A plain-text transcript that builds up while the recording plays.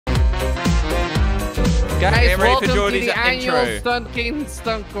Guys, welcome to Jordy's the annual intro. Stunt King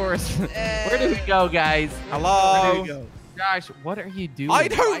Stunt Course. Where do we go, guys? Hello. Where do we go? Josh, what are you doing? I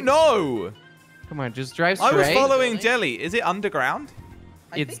don't know. Come on, just drive straight. I was following Jelly. Is it underground?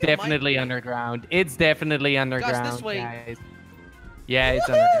 It's definitely underground. It's definitely underground, this way. guys. Yeah, it's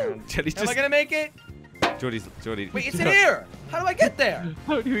underground. Jelly's Am I just. gonna make it? Jordy. Wait, it's in here. How do I get there?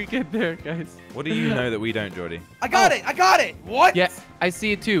 How do we get there, guys? What do you know that we don't, Jordy? I got it. I got it. What? Yeah, I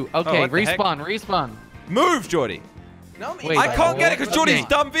see it too. Okay, what the heck? respawn. Move, Jordy. No, Wait, I can't get it because okay. Jordy's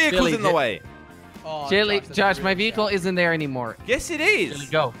dumb vehicle's Jelly, in the way. Oh, Jelly, that's Josh, really my vehicle sad. isn't there anymore. Yes, it Jelly, is.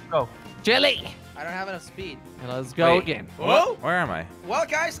 go. Jelly! I don't have enough speed. Let's go Wait. again. Whoa. Where am I? Well,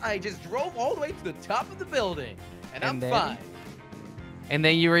 guys, I just drove all the way to the top of the building, and I'm And then? fine. And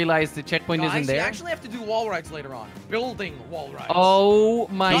then you realize the checkpoint No, isn't I there? actually have to do wall rides later on. Building wall rides. Oh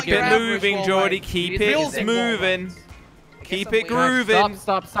my Not Keep your it average moving, wall Jordy. ride. Keep It's it building wall moving. rides. I Keep guess it I'm waiting. grooving.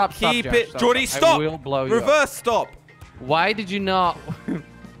 Stop, Keep Josh, it. stop. Jordy, I stop. will blow you up. Reverse stop. Why did you not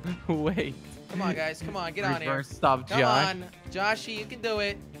wait? Come on, guys. Come on, get on here. Reverse stop, Come Josh. on, Joshy, you can do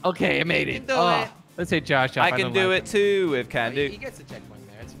it. Okay, I made You it. can do it. Let's say Josh up. I can don't do like it too with Oh, can he do. gets the checkpoint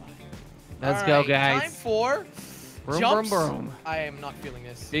there. It's fine. Let's All go, right, guys. Time for Vroom, jumps. vroom, vroom. I am not feeling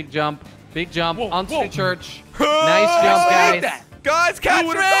this. Big jump Whoa, onto whoa. the church. Oh, Nice jump, I guys. hate that. Guys, catch Who me!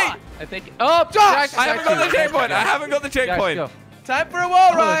 would've thought? I think. Oh, Josh! I haven't got the checkpoint. I haven't got the Josh, checkpoint. go. Time for a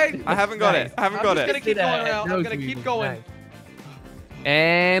wall ride. I haven't got Nice. it. I haven't I'm got just gonna it. keep going That around. I'm knows gonna me. keep going. Nice.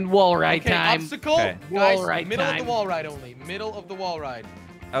 And wall ride Okay, time. obstacle. Okay. Guys, Wall ride middle of time. the wall ride only. Middle of the wall ride.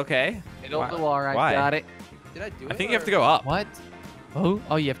 Okay. Middle of the wall ride. Why? Got it. Did I do it? I think you have to go up. What?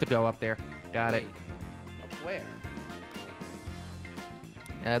 Oh, you have to go up there. Got it. Up where?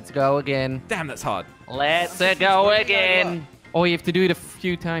 Let's go again. Damn, that's hard. Let's I'm go confused. Where did I go again. Oh, you have to do it a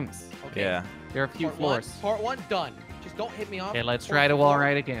few times. Okay. Yeah. There are a few Part floors. Part one done. Just don't hit me off. Okay, let's Part try the wall four.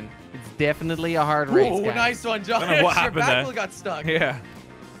 ride again. It's definitely a hard race, Ooh, guys. nice one, Josh. Don't know what Your happened back there. wheel got stuck. Yeah.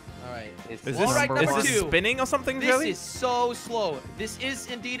 All right. Is Wall this, ride number is this two. spinning or something, This Jelly? is so slow. This is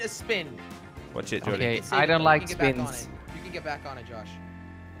indeed a spin. Watch it, Jordy. Okay, You can save I it. don't You like can get back on spins. it. You can get back on it, Josh.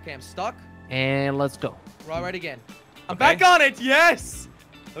 Okay, I'm stuck. And let's go. Wall ride again. I'm Okay. back on it. Yes.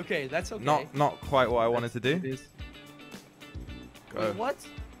 Okay, that's okay. Not quite what I wanted to do. This. Go, Wait, what?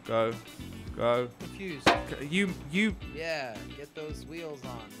 go. Confused. You. Yeah, get those wheels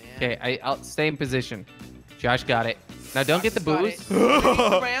on, man. Okay, I'll stay in position. Josh got it. Now don't get the Got boost. it. Underneath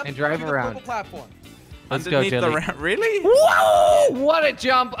the ramp And drive to the around. purple platform. Let's go, Underneath the Jelly. ramp. Really? Whoa! What a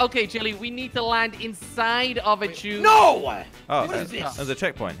jump. Okay, Jelly, we need to land inside of a tube. No! Oh, What is this? there's a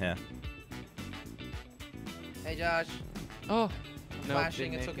checkpoint here. Hey, Josh. Oh. No,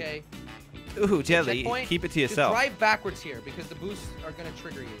 Flashing, didn't it's make it. okay. Ooh, Jelly, Checkpoint, keep it to Just yourself. drive backwards here because the boosts are gonna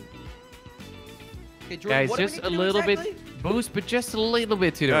trigger you. Okay, Jordan, Guys, what do we just need a to do little exactly? bit boost, but just a little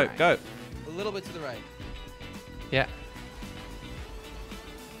bit to the Go, right. go. A little bit to the right. Yeah.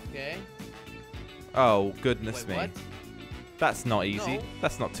 Okay. Oh, goodness Wait, me. what? That's not easy. No.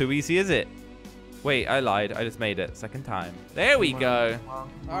 That's not too easy, is it? Wait, I lied. I just made it. Second time. There we go. All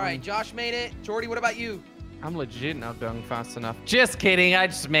right, Josh made it. Jordy, what about you? I'm legit not going fast enough. Just kidding. I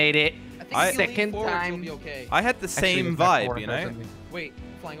just made it. I think I- if you lean Second forward, time. you'll be okay. I had the Actually, same it's like vibe, fourth you or know? something. Wait,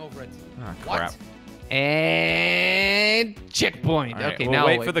 flying over it. Ah, What? crap. And checkpoint. All right, Okay, we'll now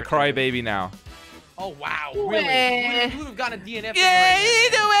wait I'll for the crybaby now. Oh, wow. Wah. Really? You would have gotten a DNF.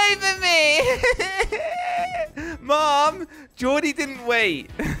 wait for me. Mom, Jordy didn't wait.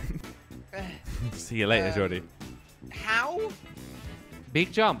 See you later, Jordy. How?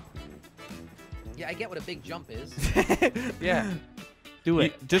 Big jump. Yeah, I get what a big jump is. Yeah. Do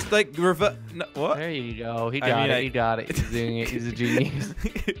it. Just like revert. No, what? There you go. He I got mean, it. I- He got it. He's doing it. He's a genius.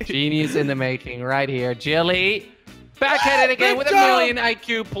 Genius in the making right here. Jelly. Back at it again Big with a jump! million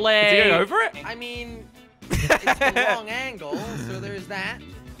IQ play. Is he going over it? I mean, it's a long angle, so there's that.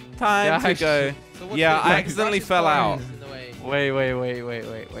 Time to Gosh. go. So what's Yeah, the- I accidentally Josh's fell car out. is in the way.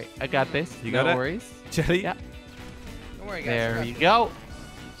 Wait. I got this. You no got it? worries. Jelly? Yeah. Don't worry, guys. There you go.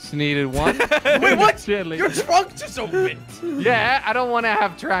 Just needed one. Wait, what? Jelly. Your trunk just opened. Yeah, I don't want to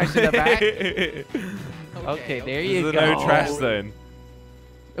have trash in the back. Okay, there This you is a go. no trash zone.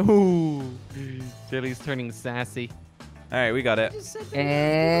 Ooh. Jelly's turning sassy. All right, we got it.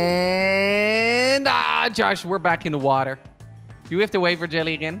 And Josh, we're back in the water. Do we have to wait for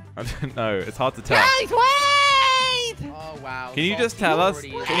Jelly again? I don't know. It's hard to tell. Guys, wait! Oh, wow. Can you Salty just tell us?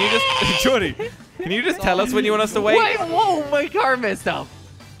 Jordy. Can you just, Jordy? Can you just tell us when you want us to wait? Wait, whoa, my car messed up.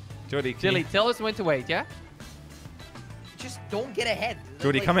 Jordy, can Jelly, you- tell us when to wait, yeah? Just don't get ahead.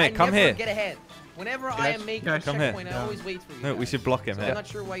 Jordy, come here, I come never here. get ahead. Whenever I am making a come here. checkpoint, I always wait for you. No, we guys. should block him So I'm here. not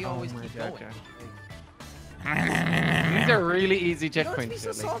sure why you always keep going. These are really easy You don't have to be checkpoints. so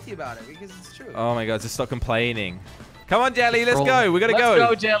Jelly. salty about it because it's true. Oh my god, just stop complaining. Come on, Jelly, let's Roll. go. We gotta Let's go.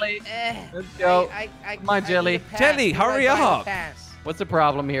 go, Jelly. Let's go. Come on, Jelly. Jelly, hurry up. What's the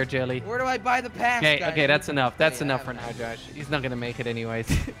problem here, Jelly? Where do I buy the pass? Okay, guys? okay, that's enough. That's Okay, I enough for have now, an Josh. He's not gonna make it anyways.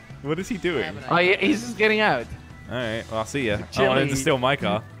 What is he doing? have an Oh, yeah, he's just getting out. All right, well, I'll see ya. I Jelly. want him to steal my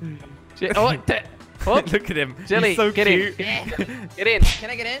car. Oh, oh, Look at him. Jelly, He's so get cute. in. Get in. Can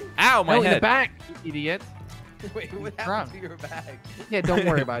I get in? Ow, my No, in the head. back, you idiot. Wait, what wrong? happened to your bag? Yeah, don't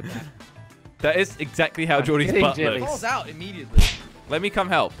worry about that. That is exactly how I'm Jordy's kidding, butt Jelly. It falls looks. out immediately. Let me come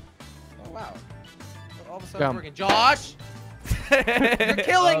help. Oh wow. All of a sudden Come. it's working. Josh, you're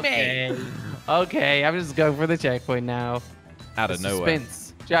killing me. Okay, I'm just going for the checkpoint now. Out The of nowhere.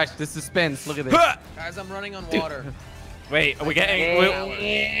 suspense. Josh, the suspense. Look at this. Guys, I'm running on water. Wait, are we getting...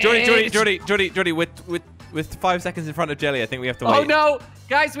 Yeah. Jordy, with 5 seconds in front of Jelly, I think we have to wait. Oh no!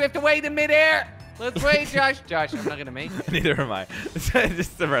 Guys, we have to wait in midair! Let's wait, Josh. Josh, I'm not gonna make it. Neither am I. It's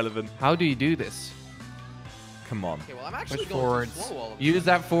just irrelevant. How do you do this? Come on. Okay, well I'm actually Push going forwards. too slow all of a Use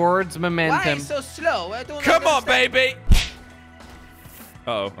that forwards sudden. Why momentum. so slow? I don't Come on, understand. baby!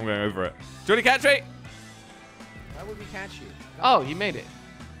 Uh-oh, I'm going over it. Jordy, catch me! Why would we catch you? Oh, he made it.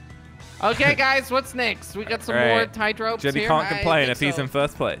 Okay, guys, what's next? We got some Right. more tightropes Jelly here. can't I complain think if he's so. in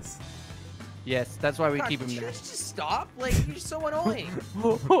first place. Yes, that's why we God, keep him could you there. just stop? Like, you're so annoying.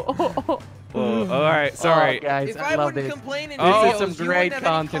 Oh, all right, sorry. Oh, guys, If I I love wouldn't this. complain in Oh. videos, This is some you great wouldn't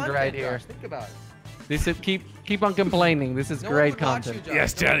have any content right here. Josh. Think about it. This is keep on complaining. This is No great one would watch you, content. Josh.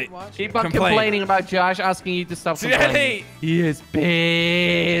 Yes, No one Jelly. would watch Keep you. on Complain. complaining about Josh asking you to stop complaining. Jelly! He is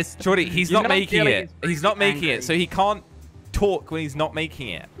pissed. Jordy, he's You not know making Jelly it. is He's not making angry. it, so he can't talk when he's not making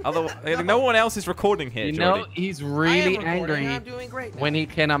it. Otherwise, no one else is recording here, You Jordy. know he's I am really recording, angry I'm doing great now. when he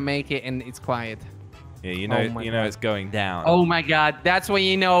cannot make it and it's quiet. Yeah, you Oh my know God. it's going down. Oh my god, that's when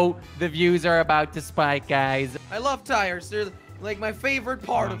you know the views are about to spike, guys. I love tires. They're like my favorite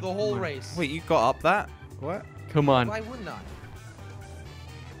part of the whole race. Wait, you got up that? What? Come on. Why wouldn't I?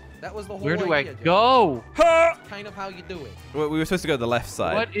 That was the whole Where do I idea, Josh. go? That's kind of how you do it. Well, we were supposed to go to the left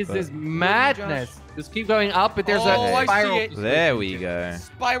side. What is but- this madness? Just keep going up, but there's Oh, I a see spiral. it. There we go.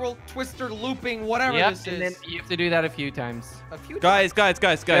 Spiral, twister, looping, whatever Yep, this and is. then you have to do that a few times. A few Guys, Just a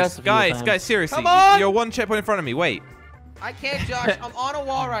few guys, times. seriously. Come on! You're one checkpoint in front of me. Wait. I can't, Josh. I'm on a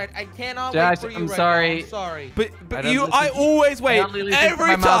wall ride. I cannot Josh, wait for you I'm right sorry. now. I'm sorry. But I don't you, listen I to- always wait only listen to every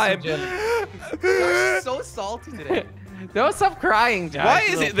my mouse time. and Josh is so salty today. Don't stop crying, Josh. Why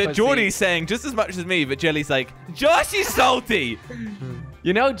you is little it that pussy. Jordy's saying just as much as me, but Jelly's like, Josh is salty?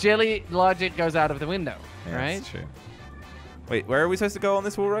 You know, Jelly logic goes out of the window, Yeah, right? that's true. Wait, where are we supposed to go on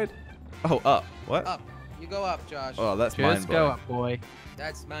this wall ride? Oh, up. What? Up. You go up, Josh. Oh, that's Just mind go blowing. up, boy.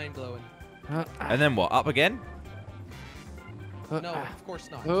 That's mind blowing. And then what? Up again? No, of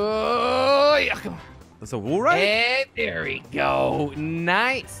course not. Oh, yeah, come on. That's a wall ride? And there we go.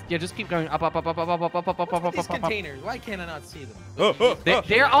 Nice. Yeah, just keep going up, up, up, up, up, up, up, up, up, up, What's with up, these up, up. containers? Why can't I not see them? Oh, oh, oh.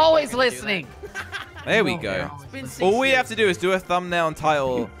 They're always listening. There we No, go. they're It's been 6 All we years. have to do is do a thumbnail and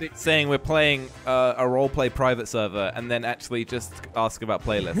title saying we're playing a roleplay private server and then actually just ask about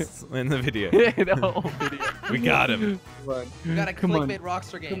playlists in the video. The whole video. We got him. We got a Come on. clickbait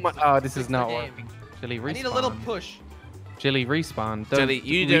Rockstar game. Come on. Oh, this is Fix not the game. working. Jelly, respawn. I need a little push. Jelly, respawn. Jelly,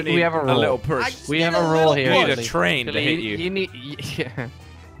 you we, don't need we have a rule. little I push. just We need have a a rule little here. You need a Jelly. train to Jelly, hit you. You need, yeah,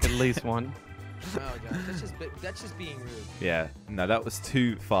 at least one. Oh, Josh, that's just being rude. Yeah, no, that was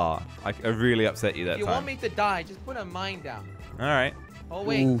too far. I really upset you that If you time. want me to die, just put a mine down. All right. Oh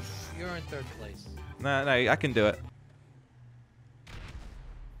wait, Oof. you're in third place. No, I can do it.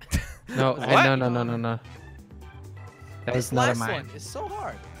 No, What? no. That This is not a last mine. one is so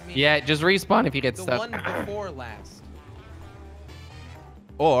hard. I mean, Yeah, just respawn if you get the stuck. one before last.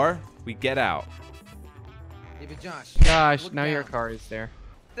 Or we get out. David Josh. Gosh, look now your down. car is there.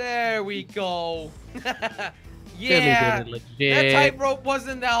 There we go. Jelly Yeah. did it legit. That tightrope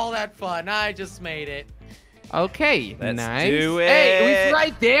wasn't all that fun. I just made it. Okay, Let's nice. do Hey, it. it's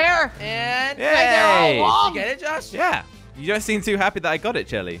right there. And Yay. Right there all you along. get it, Josh? Yeah. You don't seem too happy that I got it,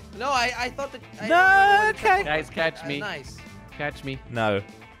 Jelly. No, I thought that. I No, didn't know okay. Guys, catch me. Nice. Catch me. No,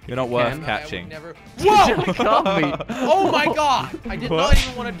 you're not worth can. No, I would catching. never. Jelly Whoa! caught me. Oh my God! I did What? not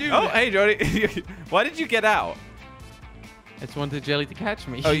even want to do Oh, that. hey, Jordy. Why did you get out? I just wanted Jelly to catch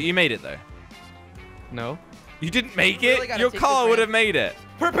me. Oh, you made it, though. No. You didn't make You really it? gotta Your take car the would ramp. have made it.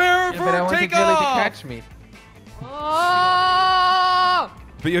 Prepare Yeah, for but I wanted takeoff. Jelly to catch me. Oh!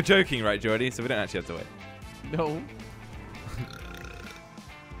 But you're joking, right, Jordy? So we don't actually have to wait. No.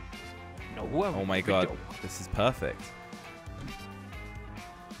 No. Oh my god, this is perfect.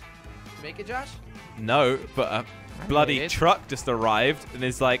 Make it, Josh. No, but a made bloody it. truck just arrived and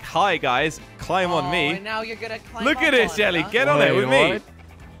is like, hi guys, climb on me. And now you're gonna climb Look up at this, on Jelly. it, huh? Get on it with me. What?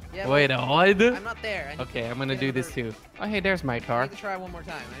 Yeah, Wait, but what? I'm not there. I need Okay, I'm to gonna get do this another- too. Oh, hey, there's my I car. need to try one more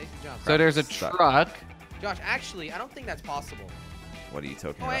time. I need to jump. So there's a Suck. truck. Josh, actually, I don't think that's possible. What are you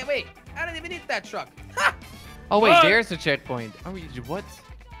talking Oh, about? wait. I don't even need that truck. Ha! Oh wait, What? there's a checkpoint. Oh, what?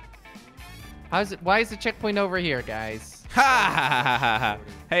 How's it? Why is the checkpoint over here, guys? Ha ha ha ha ha.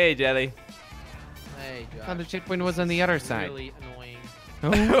 Hey, Jelly. Hey, I thought the Josh. checkpoint was on the other side. Really annoying.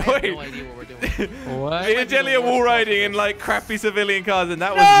 Oh, I have Wait. no idea what we're doing. what? Me might and be Jelly the are wall worst riding in possible. like crappy civilian cars, and that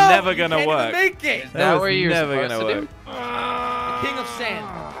No, was never you gonna can't work. Even make it. Is That that was where you're never supposed gonna to work. do? The king of sand.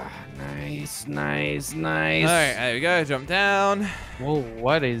 Nice, nice, nice. All right, there we go. Jump down. Whoa,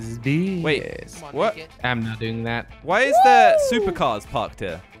 what is this? Wait, Come on, what? make it. I'm not doing that. Why is there supercars parked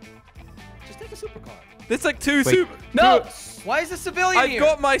here? Just take a supercar. There's like two Wait. super. No! Why is the civilian I've here?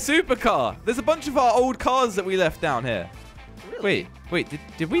 got my supercar. There's a bunch of our old cars that we left down here. Really? Wait,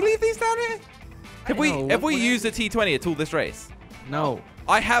 did we leave these down here? Have we know. have we What- used a T20 at all this race? No.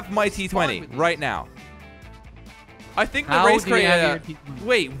 I have my Spawn T20 with right these. now. I think the How race do you have creator. your T20?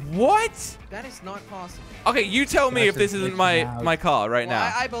 Wait, what? That is not possible. Okay, you tell me That's if this just isn't glitching out. my car right Well,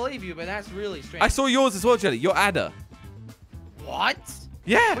 now. I believe you, but that's really strange. I saw yours as well, Jelly. Your adder. What?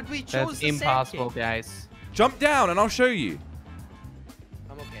 Yeah. But we chose That's the Sand impossible, King. guys. Jump down and I'll show you.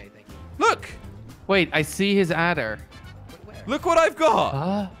 I'm okay, thank you. Look. Wait, I see his adder. Where? Look what I've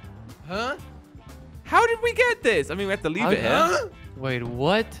got. Huh? How did we get this? I mean, we have to leave it here. Huh? Wait,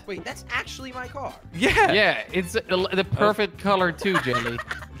 what? Wait, that's actually my car. Yeah. Yeah, it's the perfect color too, Jelly.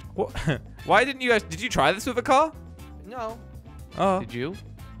 What? Why didn't you guys? Did you try this with a car? No. Oh Did you?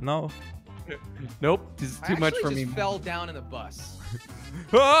 no. Nope. This is too I much actually for me. just fell down in the bus.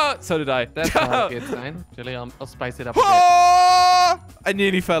 Ah, so did I. That's not a good sign. Jelly, I'll spice it up a bit. Ah! I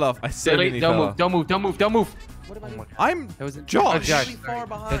nearly fell off. I so Jelly, nearly don't fell move, off. don't move, don't move, don't move. What am I doing? I'm That was Josh. Oh, Josh. Really Sorry. far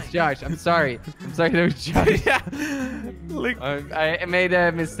behind. That's Josh. I'm sorry. I'm sorry. That was Josh. yeah. Look, I made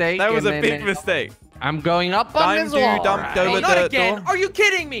a mistake. that was and a then big mistake. I'm going up on Time this to wall. dump right? over Oh, not the again! door. Are you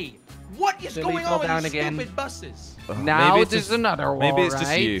kidding me? What is Did going we fall on with down these again? stupid buses? Now Maybe it's there's just- another wall, Maybe it's just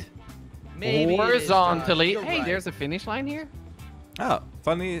right? you. Maybe it is, Horizontally. Josh. You're Hey, right. there's a finish line here. Oh,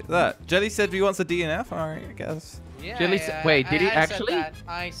 funny that. Jelly said he wants a DNF. All right, I guess. Yeah, Jelly yeah, wait, did he I actually? Said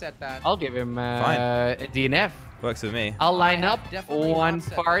that. I said that. I'll give him Fine. a DNF. Works with me. I'll line I up definitely one not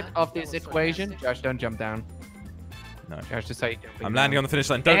said part that. of That this was equation. sarcastic. Josh, don't jump down. No. Josh, just how you jumping I'm landing on down. the finish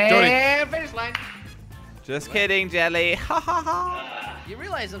line. Don't. And finish line. Just kidding, Jelly. Ha ha ha. You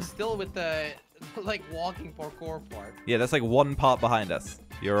realize I'm still with the like walking parkour part. Yeah, that's like one part behind us.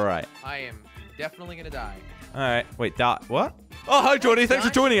 You're all right. I am definitely gonna die. All right. Wait, that what? Oh, hi, Jordy. Thanks for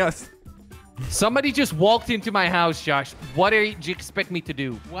Josh? joining us. Somebody just walked into my house, Josh. What do you expect me to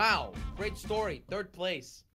do? Wow, great story. Third place.